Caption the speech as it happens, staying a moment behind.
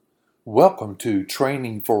Welcome to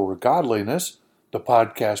Training for Godliness, the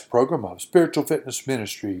podcast program of Spiritual Fitness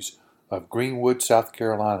Ministries of Greenwood, South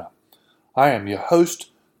Carolina. I am your host,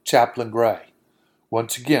 Chaplain Gray.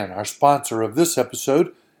 Once again, our sponsor of this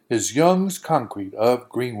episode is Young's Concrete of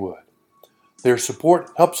Greenwood. Their support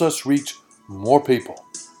helps us reach more people.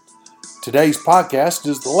 Today's podcast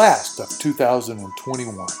is the last of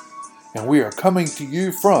 2021, and we are coming to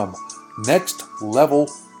you from Next Level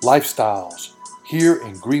Lifestyles here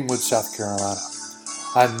in Greenwood, South Carolina.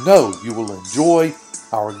 I know you will enjoy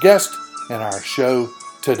our guest and our show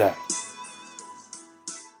today.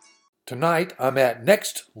 Tonight, I'm at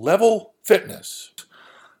Next Level Fitness.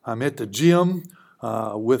 I'm at the gym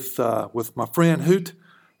with my friend Hoot,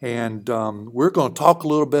 and we're going to talk a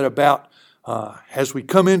little bit about as we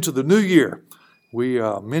come into the new year.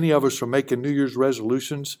 Many of us are making New Year's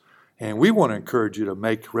resolutions, and we want to encourage you to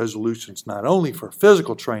make resolutions not only for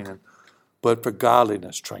physical training, but for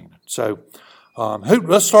godliness training. So, Hoot,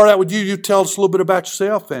 let's start out with you. You tell us a little bit about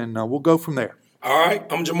yourself, and we'll go from there. All right,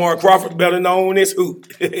 I'm Jamar Crawford, better known as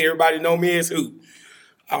Hoot. Everybody know me as Hoot.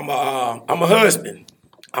 I'm a husband.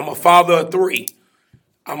 I'm a father of three.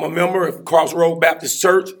 I'm a member of Crossroad Baptist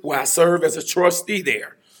Church, where I serve as a trustee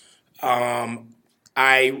there.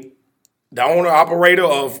 The owner-operator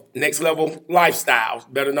of Next Level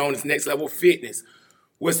Lifestyles, better known as Next Level Fitness,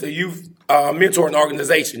 which is a youth mentoring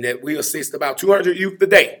organization that we assist about 200 youth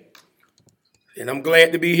today. And I'm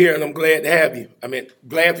glad to be here, and I'm glad to have you.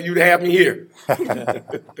 Glad for you to have me here.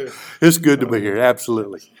 It's good to be here,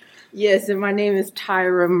 absolutely. Yes, and my name is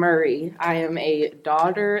Tyra Murray. I am a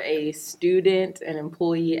daughter, a student, an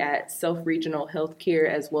employee at Self Regional Healthcare,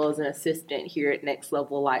 as well as an assistant here at Next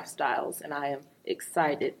Level Lifestyles, and I am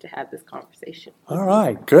excited to have this conversation. All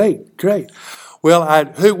right, great. Well,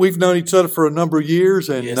 Hoot, we've known each other for a number of years,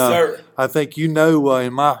 and yes, sir. I think you know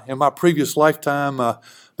in my previous lifetime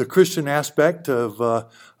the Christian aspect of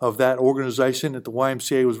that organization at the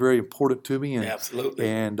YMCA was very important to me, and absolutely,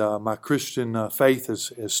 and my Christian faith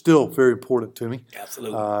is still very important to me.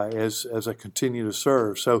 Absolutely, as I continue to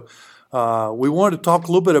serve. So we wanted to talk a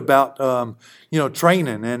little bit about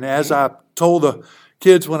training, and as I told the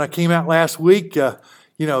kids when I came out last week,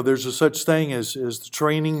 there's a such thing as the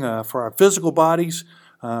training for our physical bodies,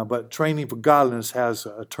 but training for godliness has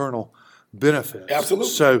eternal benefits. Absolutely.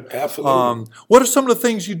 So, absolutely. What are some of the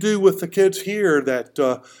things you do with the kids here that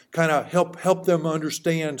kind of help them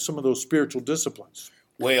understand some of those spiritual disciplines?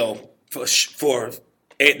 Well, first off,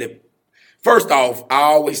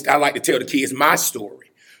 I like to tell the kids my story,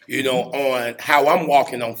 on how I'm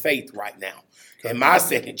walking on faith right now. And my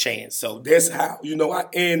second chance. So that's how,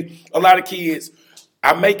 and a lot of kids,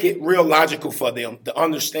 I make it real logical for them, the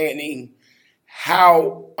understanding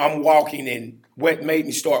how I'm walking and what made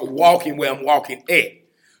me start walking where I'm walking at.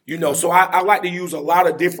 So I like to use a lot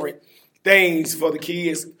of different things for the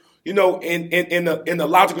kids, in the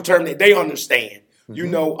logical term that they understand,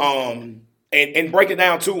 and break it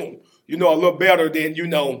down to them, a little better than,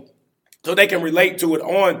 so they can relate to it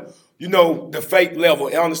on the faith level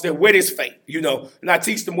and understand what is faith, and I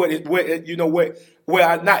teach them where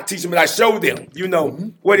I not teach them, but I show them,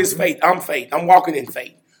 what is faith. I'm walking in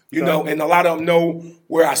faith, and a lot of them know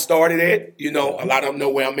where I started at, a lot of them know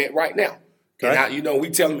where I'm at right now. Okay. And we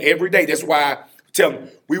tell them every day. That's why I tell them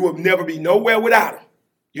we will never be nowhere without them.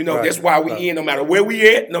 Right. That's why we end, no matter where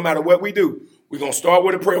we at, no matter what we do, we're going to start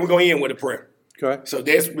with a prayer, we're going to end with a prayer. Okay. So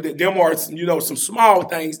them are some small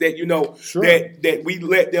things that sure. that we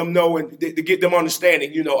let them know and to get them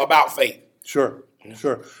understanding about faith. Sure.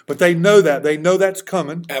 But they know that's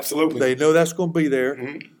coming. Absolutely. They know that's going to be there.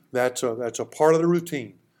 Mm-hmm. That's a part of the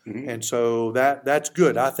routine, and so that's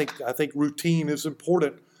good. I think routine is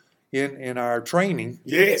important in our training.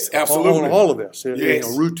 Yes, absolutely. On all of this,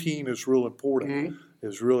 yes. Routine is real important. Mm-hmm.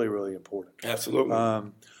 Is really, really important.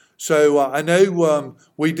 Absolutely. So I know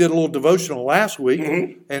we did a little devotional last week,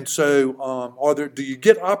 and so do you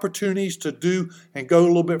get opportunities to do and go a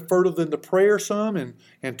little bit further than the prayer some and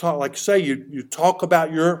talk, like say you talk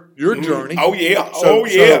about your journey? Oh yeah,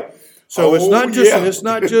 So it's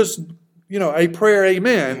not just a prayer,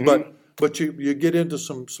 amen, but you get into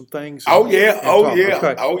some things. Okay. So,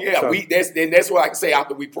 that's what I can say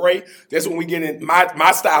after we pray. That's when we get in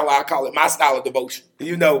my style. I call it my style of devotion.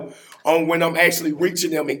 On when I'm actually reaching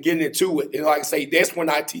them and getting into it. And like I say, that's when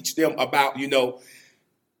I teach them about, we go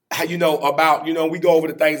over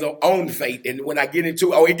the things on faith. And when I get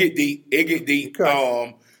into it get deep.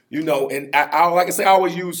 Okay. And I like I say, I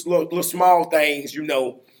always use little small things,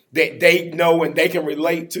 that they know and they can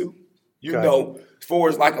relate to, as far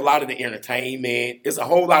as like a lot of the entertainment. It's a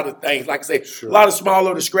whole lot of things. Like I say, sure. A lot of small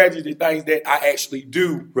little strategy things that I actually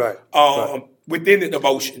do. Right. within the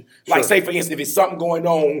devotion. Like, say, for instance, if it's something going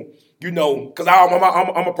on, because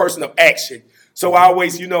I'm a person of action. So I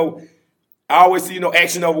always, see,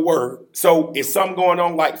 action over word. So if something going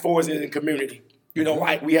on, like for us in the community,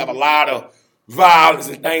 like we have a lot of violence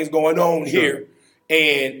and things going on here.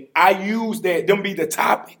 And I use them be the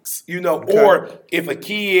topics, or if a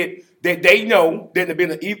kid that they know that have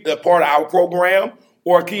been a part of our program,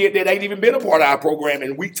 or a kid that ain't even been a part of our program,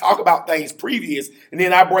 and we talk about things previous, and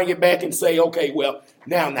then I bring it back and say, okay, well,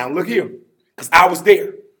 now look here, because I was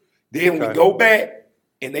there. Then we go back,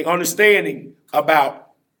 and they understanding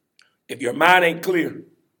about if your mind ain't clear,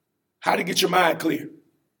 how to get your mind clear.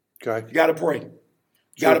 Okay. You got to pray.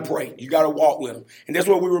 You got to pray. You got to walk with them. And that's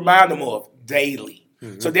what we remind them of daily.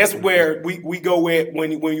 Mm-hmm. So that's where we go at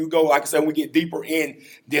when you go, like I said, we get deeper in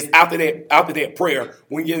this after that prayer.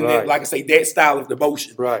 We get in that, like I say, that style of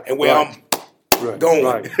devotion. Right. And where I'm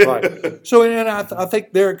going. Right. So, and I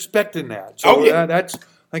think they're expecting that. So I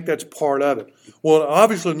think that's part of it. Well,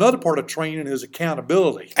 obviously, another part of training is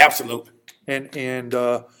accountability. Absolutely. And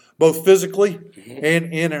both physically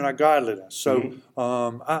and in our godliness. So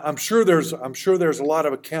I'm sure there's a lot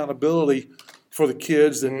of accountability for the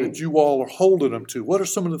kids that you all are holding them to. What are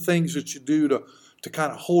some of the things that you do to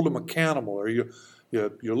kind of hold them accountable? Are you're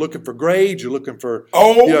looking for grades? You're looking for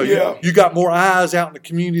you got more eyes out in the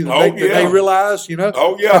community than they realize.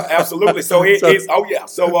 Oh yeah, absolutely. So it's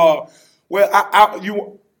So I'll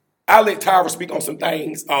let Tyra speak on some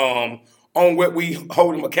things on what we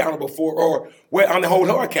hold them accountable for, or what I'm hold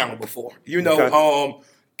her accountable for.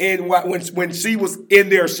 And when she was in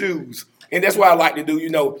their shoes, and that's what I like to do.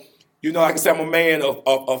 Like I said, I'm a man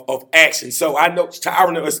of action. So I know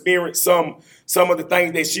Tyra experienced some of the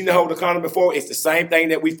things that she held accountable for. It's the same thing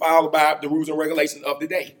that we follow by the rules and regulations of the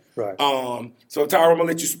day. Right. So Tyra, I'm gonna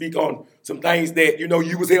let you speak on some things that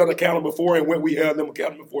you was held accountable for, and what we held them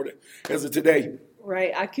accountable for as of today.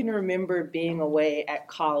 Right. I can remember being away at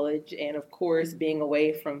college, and of course being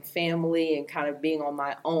away from family and kind of being on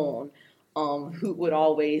my own. Hoot would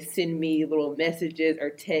always send me little messages or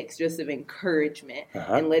texts just of encouragement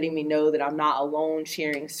and letting me know that I'm not alone,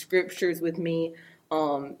 sharing scriptures with me.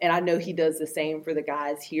 And I know he does the same for the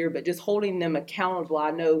guys here, but just holding them accountable.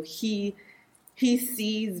 I know he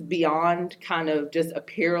sees beyond kind of just a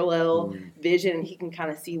parallel vision, and he can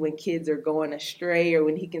kind of see when kids are going astray, or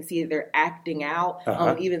when he can see that they're acting out.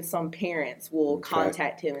 Even some parents will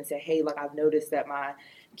contact him and say, hey, like, I've noticed that my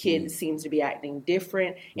kid seems to be acting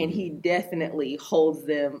different, and he definitely holds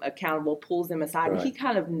them accountable, pulls them aside. Right. He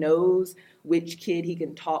kind of knows which kid he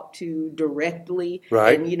can talk to directly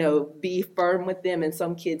and, be firm with them. And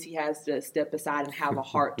some kids he has to step aside and have a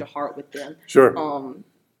heart-to-heart with them. Sure.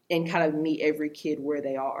 And kind of meet every kid where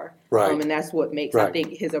they are. Right. And that's what makes, I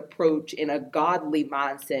think, his approach in a godly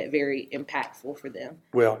mindset very impactful for them.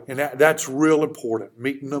 Well, and that's real important,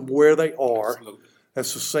 meeting them where they are. Absolutely.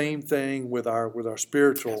 That's the same thing with our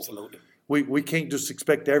spiritual. Absolutely. We can't just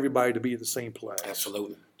expect everybody to be at the same place.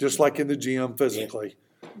 Absolutely. Just like in the gym physically.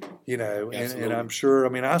 And I'm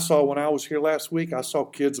sure, I saw when I was here last week, I saw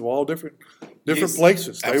kids of all different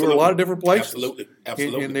places. They were a lot of different places.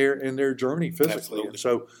 Absolutely. In their journey physically. Absolutely. And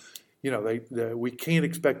so, we can't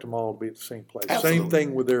expect them all to be at the same place. Absolutely. Same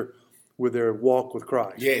thing with their walk with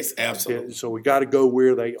Christ. Yes, absolutely. So we got to go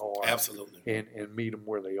where they are. Absolutely. And meet them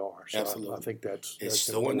where they are. So absolutely. I think that's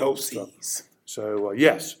sowing those seeds. So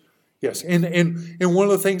yes, and one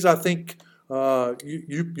of the things I think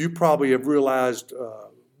you probably have realized,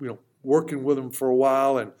 working with them for a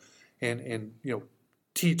while and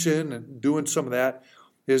teaching and doing some of that,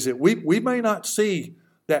 is that we may not see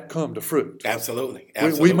that come to fruit. Absolutely.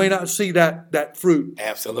 We may not see that fruit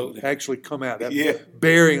absolutely actually come out. That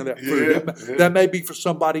bearing of that fruit. That may be for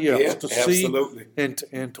somebody else to see and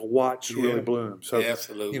to watch really bloom. So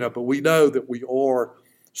absolutely. But we know that we are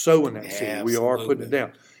sowing that seed. Absolutely. We are putting it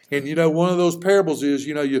down. And one of those parables is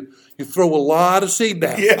you throw a lot of seed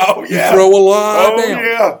down. You throw a lot down.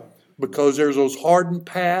 Yeah. Because there's those hardened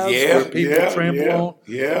paths where people trample on.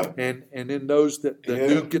 Yeah. And then those that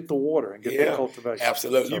do get the water and get the cultivation.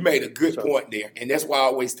 Absolutely. So, you made a good point there. And that's why I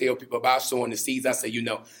always tell people about sowing the seeds. I say,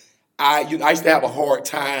 I used to have a hard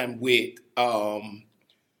time with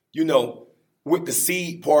with the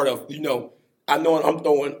seed part of, I know I'm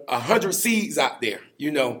throwing 100 seeds out there,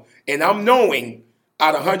 and I'm knowing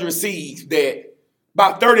out of 100 seeds that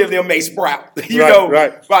about 30 of them may sprout.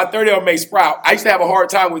 About 30 of them may sprout. I used to have a hard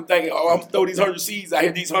time with thinking, I'm going to throw these 100 seeds out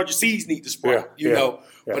here. These 100 seeds need to sprout,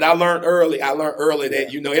 Yeah. But I learned early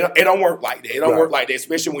that, it don't work like that. It don't work like that,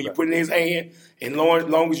 especially when you put it in his hand. And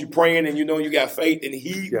long as you're praying and you got faith, and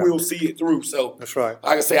he will see it through. So that's right.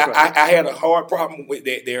 Like I say, I had a hard problem with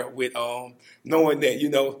that there, with knowing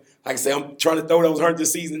that, like I say, I'm trying to throw those hundreds of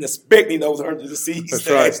seeds and expecting those hundreds of seeds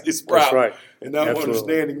to actually sprout. That's right. And I'm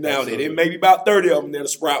understanding now that it may be about 30 of them that'll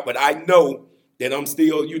sprout, but I know that I'm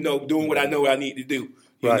still, doing what I know I need to do.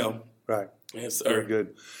 Right. Yes, sir. Very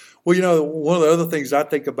good. Well, one of the other things I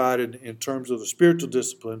think about in terms of the spiritual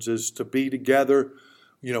disciplines is to be together,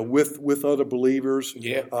 with other believers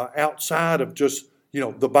outside of just,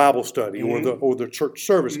 the Bible study or the church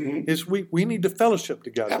service. Is we need to fellowship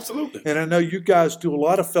together. Absolutely. And I know you guys do a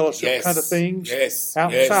lot of fellowship kind of things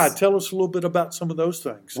outside. Yes. Tell us a little bit about some of those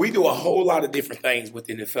things. We do a whole lot of different things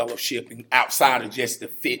within the fellowship and outside of just the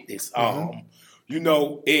fitness.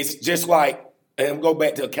 It's just like, and go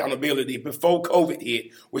back to accountability. Before COVID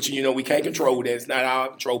hit, which, we can't control that. It's not our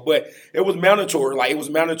control. But it was mandatory. Like, it was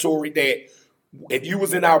mandatory that if you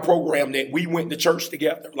was in our program, that we went to church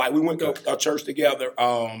together. Like, we went to a church together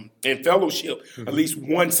in fellowship at least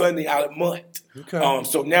one Sunday out of the month. Okay.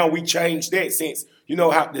 So now we changed that since,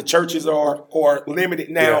 how the churches are limited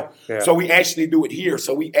now. Yeah. So we actually do it here.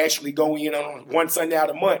 So we actually go in on one Sunday out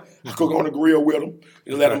of the month. I cook on the grill with them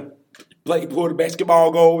and let them pull the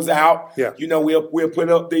basketball goals out. Yeah. We'll put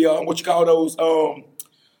up the what you call those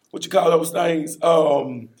things?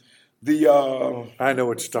 I know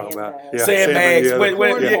what you're talking about. Yeah. Sandbags.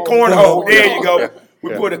 Cornhole. There you go.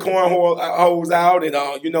 We put the cornhole holes out and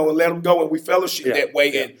and let them go, and we fellowship that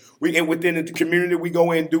way. Yeah. And within the community, we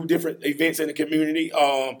go in and do different events in the community.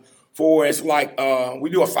 For us, like we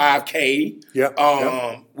do a 5K.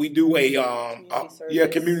 Yeah. We do a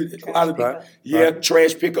community.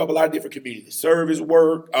 Trash pickup. A lot of different community service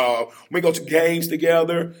work. We go to games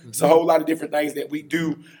together. It's a whole lot of different things that we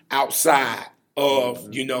do outside of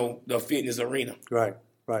the fitness arena. Right.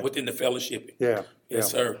 Within the fellowship. Yeah. Yes,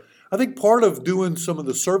 sir. I think part of doing some of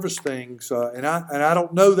the service things, and I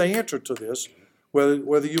don't know the answer to this,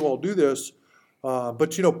 whether you all do this,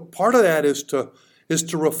 but part of that is to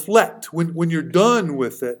reflect when you're done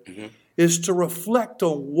with it, is to reflect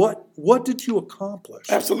on what did you accomplish.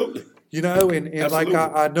 Absolutely. And like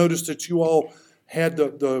I noticed that you all had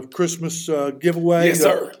the Christmas giveaway. Yes,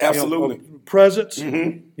 sir. Absolutely. Presents.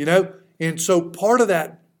 And so part of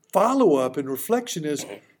that follow-up and reflection is,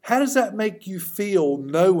 how does that make you feel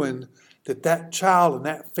knowing that child and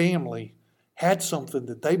that family had something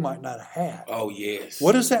that they might not have had? Oh, yes.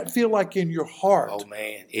 What does that feel like in your heart? Oh,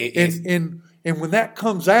 man. And when that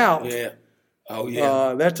comes out,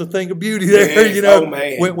 that's a thing of beauty there, yes. Oh,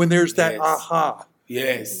 man. When there's that aha.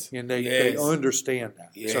 Yes. And they understand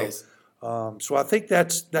that. Yes. So I think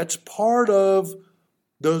that's part of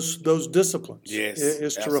those disciplines. Yes.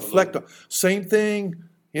 Is to reflect on. Same thing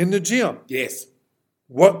in the gym. Yes.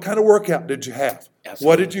 What kind of workout did you have? Absolutely.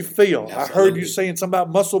 What did you feel? Absolutely. I heard you saying something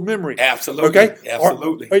about muscle memory. Absolutely. Okay?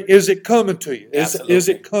 Absolutely. Or is it coming to you? Absolutely. Is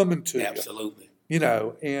it coming to you? Absolutely.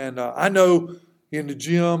 And I know in the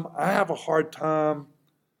gym, I have a hard time,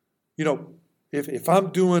 if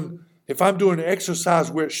I'm doing an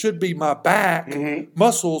exercise where it should be my back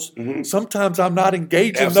muscles, sometimes I'm not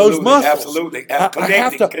engaging those muscles. Absolutely.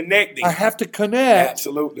 Connecting. I have to connect.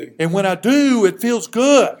 Absolutely. And when I do, it feels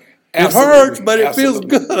good. Absolutely. It hurts, but it feels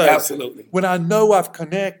good. Absolutely. When I know I've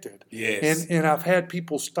connected. Yes. And I've had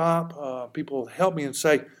people stop, people help me and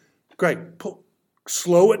say, great,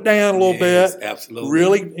 slow it down a little bit. Absolutely.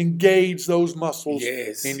 Really engage those muscles.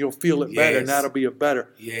 Yes. And you'll feel it better, and that'll be a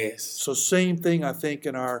better. Yes. So same thing, I think,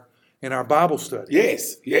 in our Bible study.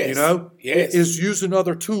 Yes. Yes. Is using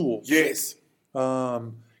other tools. Yes.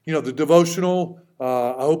 The devotional,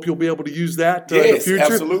 I hope you'll be able to use that in the future.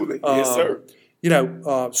 Absolutely. Yes, sir.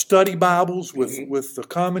 Study Bibles with the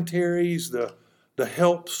commentaries, the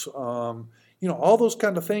helps, all those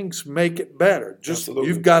kind of things make it better.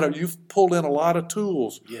 Absolutely. You've pulled in a lot of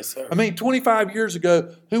tools. Yes, sir. I mean, 25 years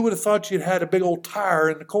ago, who would have thought you'd had a big old tire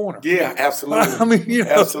in the corner? Yeah, absolutely. I mean,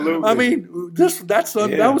 absolutely. I mean,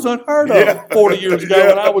 that was unheard of 40 years ago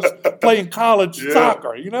when I was playing college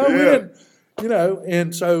soccer. We didn't,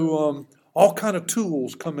 and so all kind of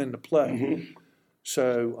tools come into play.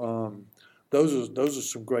 So those are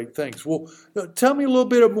some great things. Well, tell me a little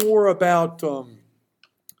bit more about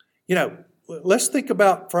let's think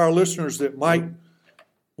about, for our listeners that might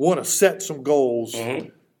want to set some goals,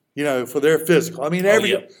 for their physical. I mean,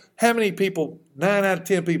 how many people, 9 out of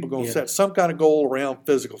 10 people are going to set some kind of goal around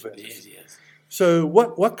physical fitness. Yes. So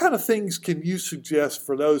what kind of things can you suggest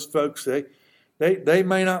for those folks? They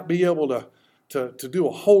may not be able to do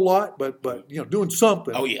a whole lot, but doing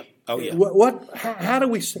something. Oh, yeah.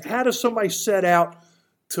 How does somebody set out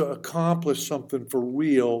to accomplish something for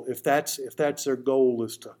real, if that's their goal,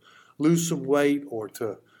 is to lose some weight or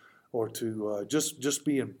to just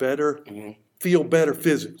be in better, feel better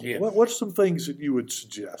physically. Yeah. What's some things that you would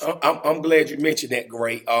suggest? I'm glad you mentioned that,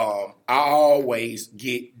 Gray. I always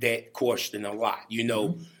get that question a lot.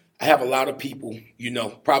 I have a lot of people,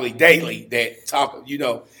 probably daily that talk,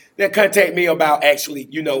 that contact me about actually,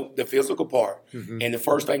 the physical part. And the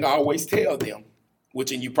first thing I always tell them,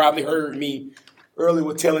 and you probably heard me earlier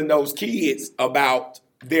with telling those kids about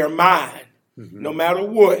their mind. No matter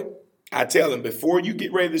what, I tell them, before you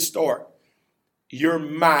get ready to start, your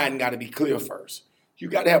mind got to be clear first. You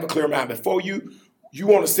got to have a clear mind. Before you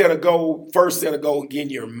want to set a goal, first set a goal and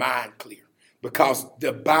get your mind clear. Because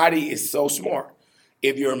the body is so smart.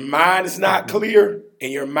 If your mind is not clear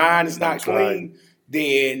and your mind is not clean,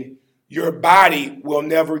 then your body will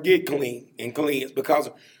never get clean and cleansed. Because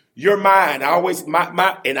your mind,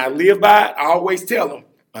 and I live by it, I always tell them,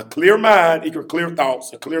 a clear mind equals clear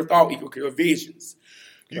thoughts. A clear thought equals clear visions.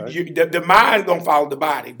 The mind going to follow the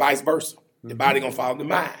body, vice versa. The body going to follow the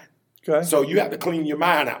mind. Okay. So you have to clean your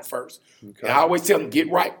mind out first. Okay. And I always tell them, get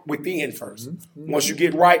right within first. Once you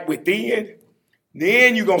get right within,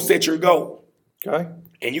 then you're going to set your goal. Okay.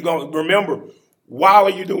 And you're going to remember, why are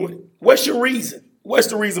you doing it? What's your reason? What's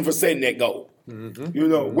the reason for setting that goal?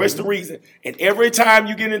 What's the reason? And every time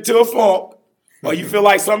you get into a funk or you feel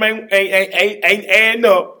like something ain't adding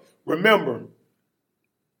up, remember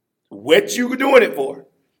what you were doing it for.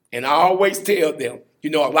 And I always tell them, a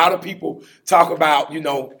lot of people talk about,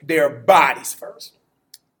 their bodies first.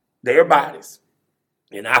 Their bodies.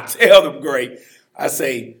 And I tell them, Gray, I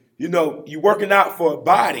say, you're working out for a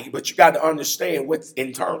body, but you got to understand what's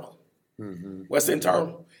internal. What's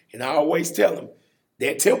internal. And I always tell them,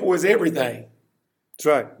 that temple is everything. That's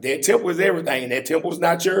right. That temple is everything, and that temple is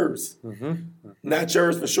not yours. Not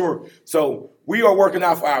yours for sure. So we are working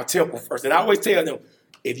out for our temple first. And I always tell them,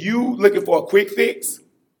 if you looking for a quick fix,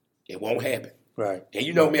 it won't happen. Right. And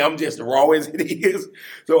you know me, I'm just raw as it is.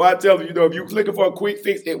 So I tell them, if you're looking for a quick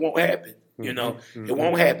fix, it won't happen. It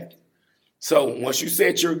won't happen. So once you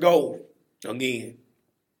set your goal, again,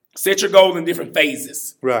 set your goal in different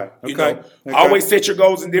phases. Right. Okay. Always set your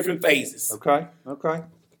goals in different phases. Okay.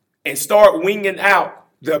 And start winging out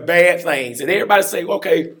the bad things. And everybody say,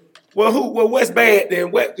 okay, what's bad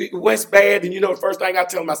then? What's bad? And the first thing I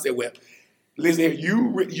tell them, I say, well, listen,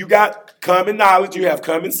 you got common knowledge, you have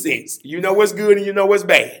common sense. You know what's good and you know what's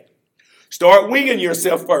bad. Start winging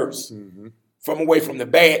yourself first from away from the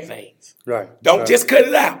bad things. Right. Don't just cut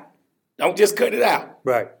it out. Don't just cut it out.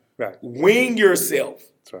 Right. Wing yourself.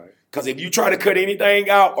 That's right. Because if you try to cut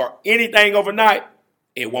anything out or anything overnight,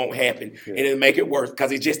 it won't happen. Yeah. And it'll make it worse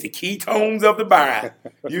because it's just the ketones of the body,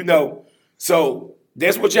 So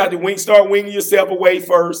that's what you have to start winging yourself away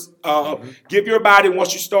first. Give your body,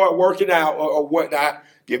 once you start working out or whatnot,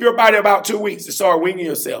 give your body about 2 weeks to start winging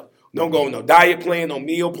yourself. Don't go on no diet plan, no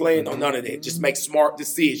meal plan, no none of that. Just make smart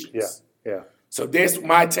decisions. Yeah. So that's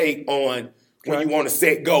my take on when you want to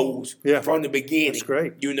set goals from the beginning. That's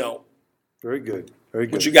great. Very good.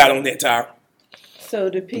 What you got on that, Tyra? So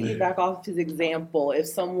to piggyback off his example, if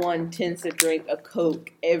someone tends to drink a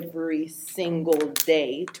Coke every single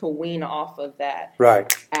day, to wean off of that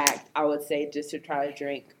act, I would say just to try to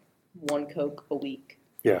drink 1 Coke a week.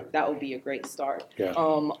 Yeah. That would be a great start. Yeah.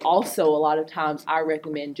 Also, a lot of times I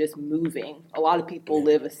recommend just moving. A lot of people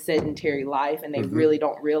live a sedentary life and they really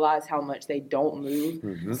don't realize how much they don't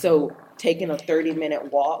move. So taking a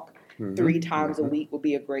 30-minute walk 3 times a week would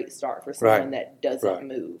be a great start for someone that doesn't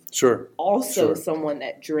move. Sure. Also, someone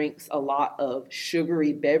that drinks a lot of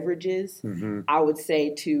sugary beverages, I would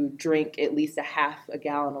say to drink at least a half a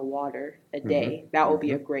gallon of water a day. That would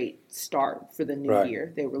be a great start for the new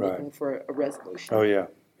year. They were looking for a resolution. Oh, yeah.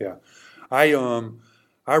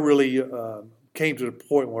 I really came to the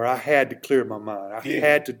point where I had to clear my mind. I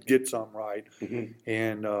had to get something right.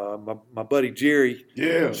 And my buddy Jerry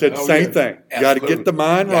said the same thing. You got to get the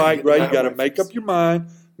mind right. You got to make up your mind.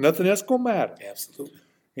 Nothing else going to matter. Absolutely.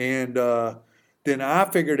 And then I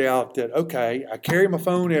figured out that, okay, I carry my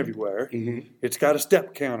phone everywhere. It's got a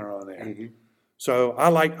step counter on there. So I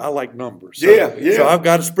like numbers. So, so I've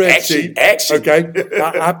got a spreadsheet. Action. Okay.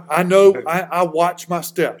 I know I watch my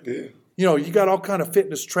step. You got all kind of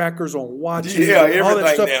fitness trackers on watches. Everything all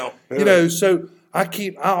that stuff. now. So I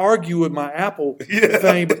argue with my Apple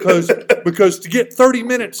thing because to get 30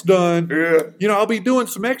 minutes done, I'll be doing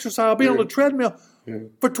some exercise. I'll be on the treadmill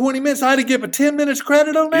for 20 minutes. I had to give a 10 minutes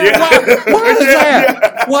credit on that. Why is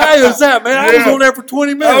that? Why is that, man? I was on there for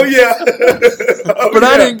 20 minutes. But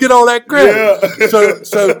I didn't get all that credit.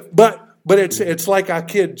 So but it's like I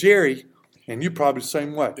kid Jerry. and you probably the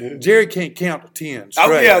same way. Yeah. Jerry can't count to 10 straight.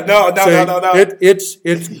 Oh yeah, no. It's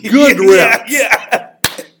good reps. Yeah.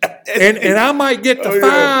 And I might get to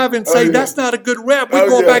 5 and say that's not a good rep. We're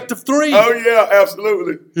going back to 3. Oh yeah,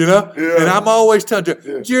 absolutely. Yeah. And I'm always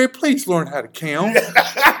telling Jerry, please learn how to count. He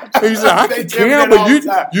said, I can count, but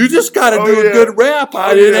you just got to do a good rep.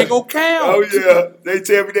 It ain't going to count. Oh yeah, they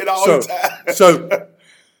tell me that all the time.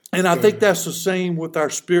 And I think that's the same with our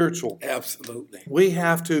spiritual. Absolutely. We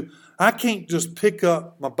have to. I can't just pick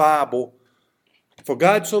up my Bible. For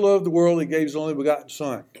God so loved the world, He gave His only begotten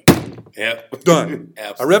Son. Yeah. Done.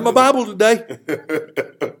 I read my Bible today.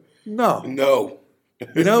 No.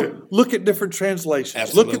 Look at different translations.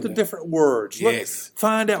 Absolutely. Look at the different words. Yes.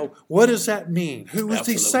 Find out, what does that mean? Who is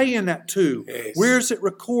he saying that to? Yes. Where is it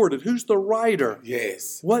recorded? Who's the writer?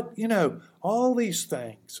 Yes. What, all these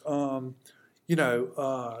things. The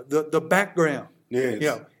background.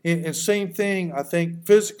 Yes. And same thing, I think,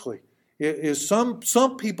 physically. Is some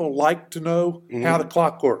people like to know how the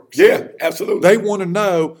clock works. Yeah, absolutely. They want to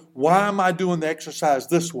know, why am I doing the exercise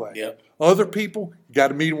this way? Yeah. Other people, you got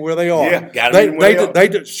to meet them where they are. Yeah, got to meet them where they are. They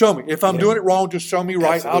just show me. If I'm doing it wrong, just show me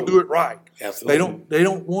right. Absolutely. I'll do it right. Absolutely. They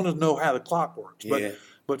don't want to know how the clock works.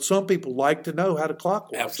 But some people like to know how the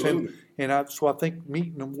clock works. Absolutely. And so I think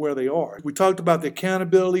meeting them where they are. We talked about the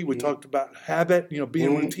accountability. We talked about habit,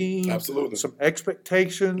 being routine. Absolutely. Some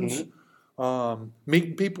expectations.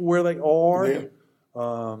 Meeting people where they are. Yeah.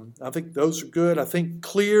 I think those are good. I think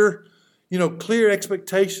clear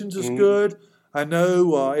expectations is good. I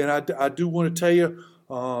know, and I do want to tell you,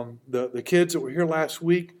 the kids that were here last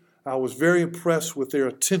week, I was very impressed with their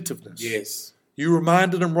attentiveness. Yes. You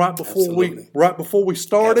reminded them right before we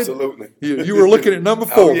started. Absolutely. You were looking at number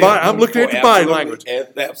 4. I'm looking at the body language.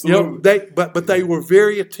 Absolutely. But they were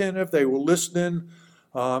very attentive. They were listening.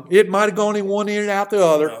 It might have gone in one ear and out the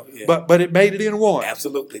other, but it made it in one.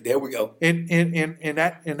 Absolutely. There we go. And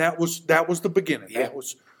that was the beginning. Yeah. That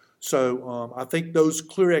was so. I think those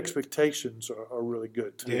clear expectations are really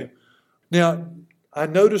good too. Yeah. Now, I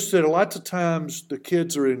noticed that a lot of times the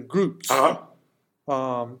kids are in groups.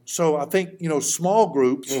 So I think small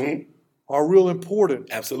groups are real important.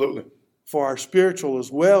 Absolutely. For our spiritual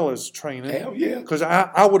as well as training. Hell yeah. Because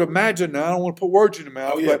I would imagine. Now, I don't want to put words in your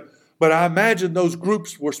mouth, but I imagine those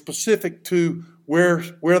groups were specific to where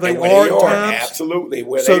they are at times. Absolutely,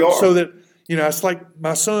 where they are. So that, it's like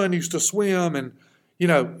my son used to swim, and,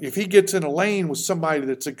 if he gets in a lane with somebody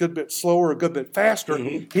that's a good bit slower, a good bit faster,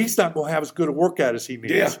 he's not going to have as good a workout as he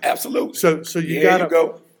needs. Yeah, absolutely. So you got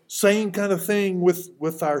to, same kind of thing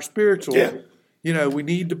with our spiritual. Yeah. We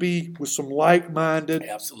need to be with some like-minded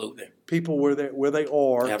people where they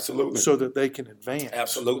are. Absolutely. So that they can advance.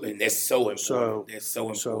 Absolutely. And that's so important. That's so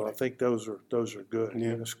important. So I think those are good.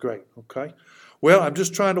 Yeah. That's great. Okay. Well, I'm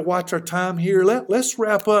just trying to watch our time here. Let's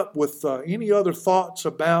wrap up with any other thoughts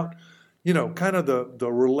about, kind of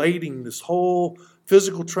the relating this whole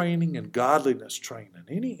physical training and godliness training.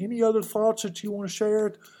 Any other thoughts that you want to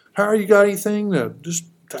share? How you got anything to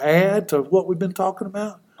add to what we've been talking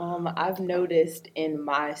about? I've noticed in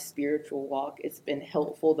my spiritual walk, it's been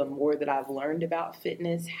helpful the more that I've learned about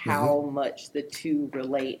fitness, how much the two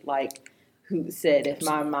relate. Like Hoot said, if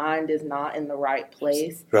my mind is not in the right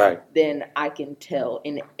place, then I can tell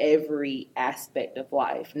in every aspect of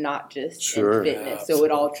life, not just in fitness. So it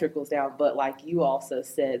all trickles down. But like you also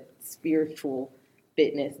said, spiritual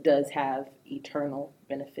fitness does have eternal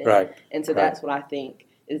benefit. Right. And so that's what I think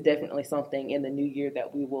is definitely something in the new year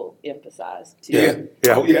that we will emphasize too.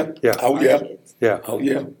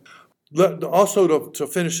 Also, to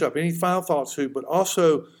finish up, any final thoughts, Hoot? But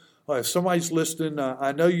also, if somebody's listening,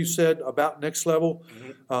 I know you said about Next Level,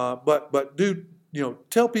 but do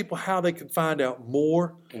tell people how they can find out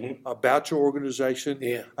more about your organization.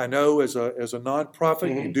 Yeah. I know as a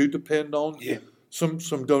nonprofit, you do depend on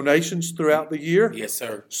some donations throughout the year. Yes,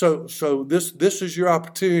 sir. So this is your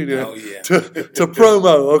opportunity to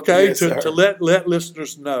promo, okay? Yes, to let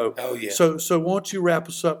listeners know. Oh yeah. So why don't you wrap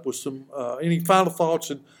us up with some any final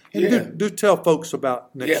thoughts and do tell folks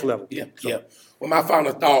about Next Level. Well, my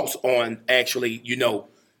final thoughts on actually,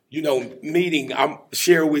 meeting. I'm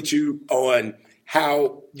share with you on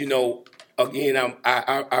how again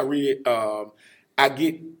I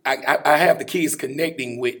have the kids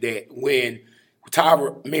connecting with that when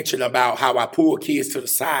Tyra mentioned about how I pull kids to the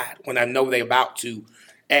side when I know they're about to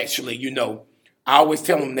actually, I always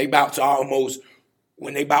tell them they about to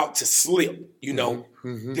when they about to slip,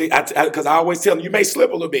 because I always tell them you may slip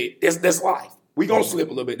a little bit. That's life. We gonna slip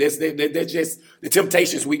a little bit. That's just the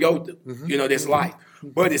temptations we go through. You know, that's life.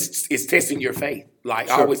 But it's testing your faith. Like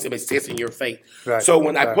I always say, it's testing your faith. Right. So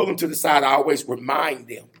when I pull them to the side, I always remind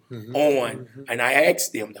them and I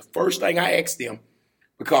ask them, the first thing I ask them,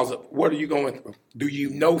 because of what are you going through? Do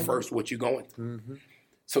you know first what you're going through?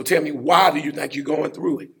 So tell me, why do you think you're going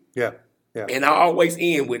through it? Yeah. Yeah. And I always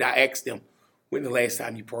end with, I ask them, when the last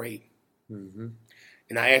time you prayed?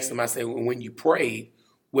 And I ask them, I say, well, when you prayed,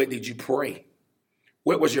 what did you pray?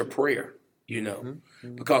 What was your prayer? You know,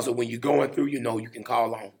 because of when you're going through, you know, you can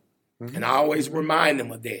call on. And I always remind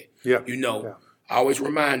them of that. Yeah. You know, I always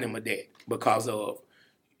remind them of that because of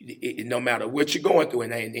no matter what you're going through.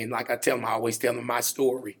 And like I tell them, I always tell them my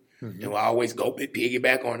story. And I always go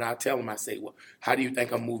piggyback on it. I tell them, I say, well, how do you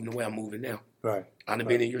think I'm moving the way I'm moving now? Right. I've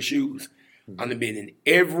been in your shoes. I've been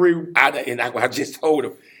in I just told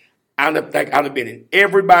them, I've been in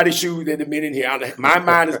everybody's shoes that have been in here. My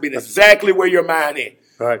mind has been exactly where your mind is.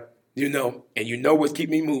 Right. You know, and you know what's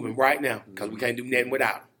keeping me moving right now because we can't do nothing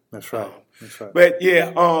without them. That's right. That's right. But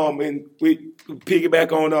yeah, and we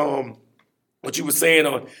piggyback on what you were saying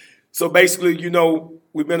on. So basically, you know,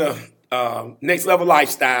 we've been a next level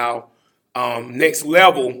lifestyle. Next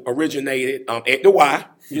level originated at the Y.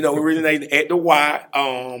 You know, originated at the Y.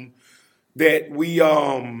 That we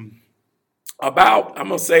about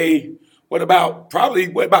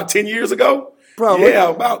 10 years ago. Probably. Yeah,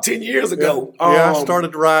 about 10 years ago. I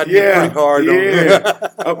started riding pretty hard.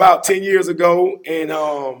 About 10 years ago. And,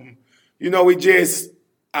 you know, I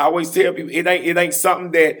always tell people, it ain't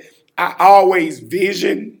something that I always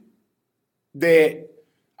vision that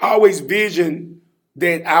I will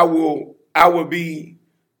be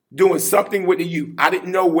doing something with the youth. I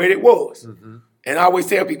didn't know where it was. And I always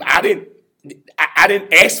tell people, I didn't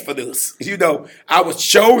ask for this. You know, I was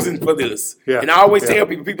chosen for this. Yeah. And I always tell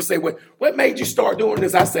people say, what made you start doing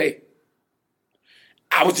this? I say,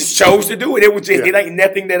 I was just chose to do it. It was just, it ain't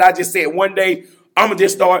nothing that I just said one day, I'm going to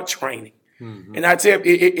just start training. And I tell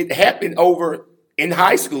you, it happened over in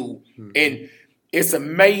high school. And it's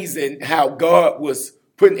amazing how God was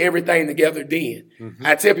putting everything together then.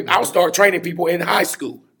 I tell people, I'll start training people in high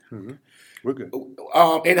school. We're good.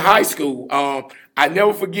 In high school, I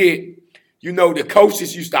never forget, you know, the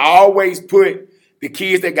coaches used to always put the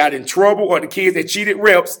kids that got in trouble or the kids that cheated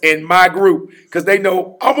reps in my group because they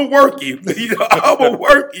know I'm going to work you. You know, I'm going to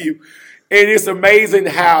work you. And it's amazing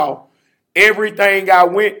how everything I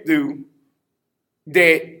went through,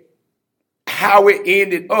 how it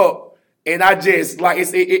ended up. And I just, like,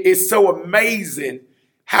 it's so amazing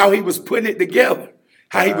how he was putting it together.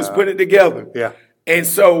 Yeah. And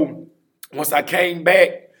so once I came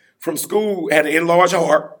back from school, had an enlarged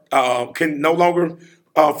heart, can no longer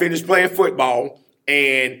finish playing football.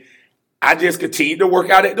 And I just continued to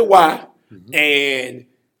work out at the Y. And,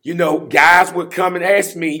 you know, guys would come and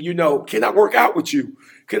ask me, you know, can I work out with you?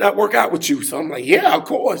 So I'm like, yeah, of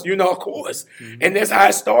course, you know, of course. And that's how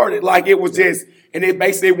I started. Like it was just, and it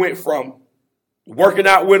basically went from working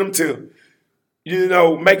out with them to, you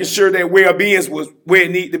know, making sure their well-being was where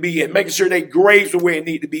it needed to be at, making sure their grades were where it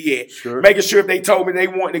needed to be at, making sure if they told me they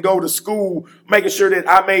wanted to go to school, making sure that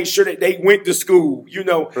I made sure that they went to school, you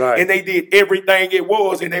know, and they did everything it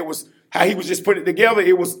was, and it was how he was just putting it together.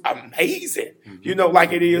 It was amazing, you know,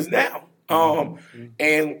 like it is now.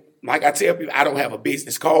 And like I tell people, I don't have a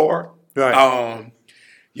business card,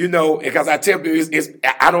 you know, because I tell people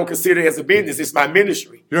I don't consider it as a business. It's my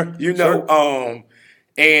ministry, you know.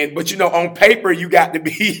 But you know, on paper, you got to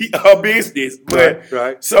be a business.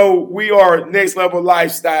 But so we are Next Level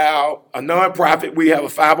Lifestyle, a nonprofit. We have a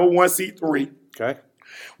 501c3. Okay.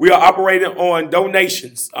 We are operating on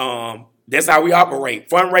donations. That's how we operate,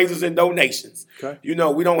 fundraisers and donations. Okay. You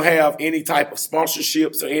know, we don't have any type of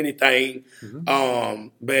sponsorships or anything.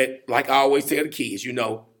 But like I always tell the kids, you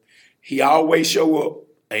know, he always show up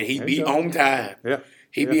and he be on time. Yeah.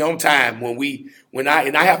 He be on time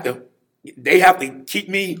they have to keep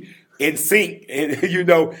me in sync and, you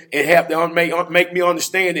know, and have to make me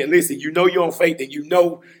understand that, listen, you know you're on faith and you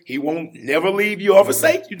know he won't never leave you or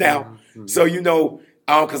forsake you now. So, you know,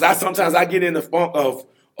 because sometimes I get in the funk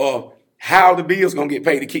of how the bill's going to get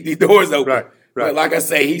paid to keep these doors open. Right. But like I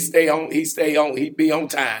say, he be on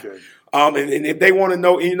time. Okay. And if they want to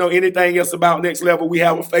know, you know, anything else about Next Level, we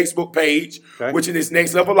have a Facebook page, which is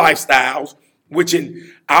Next Level Lifestyles, which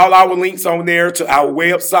in all our links on there to our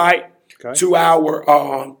website, to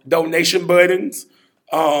our donation buttons,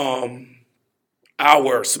 our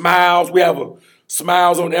smiles. We have a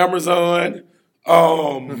smiles on Amazon.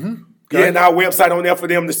 Yeah, and our website on there for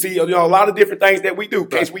them to see, a lot of different things that we do in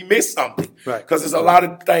case we miss something. Right. Because there's a lot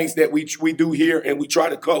of things that we do here and we try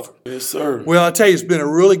to cover. Yes, sir. Well, I tell you, it's been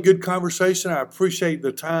a really good conversation. I appreciate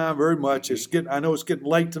the time very much. I know it's getting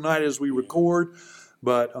late tonight as we record,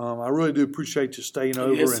 but I really do appreciate you staying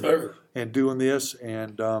over and doing this.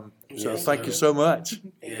 And thank you so much.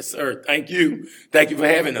 Yes, sir. Thank you. Thank you for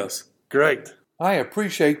having us. Great. I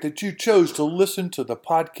appreciate that you chose to listen to the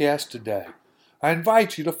podcast today. I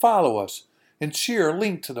invite you to follow us and share a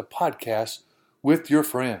link to the podcast with your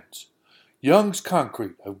friends. Young's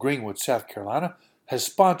Concrete of Greenwood, South Carolina has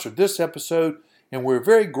sponsored this episode, and we're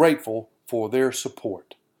very grateful for their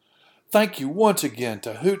support. Thank you once again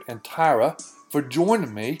to Hoot and Tyra for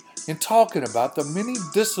joining me in talking about the many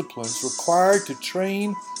disciplines required to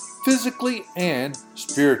train physically and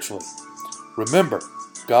spiritually. Remember,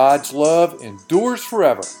 God's love endures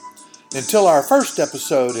forever. Until our first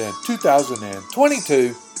episode in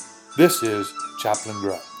 2022, this is Chaplain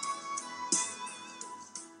Gray.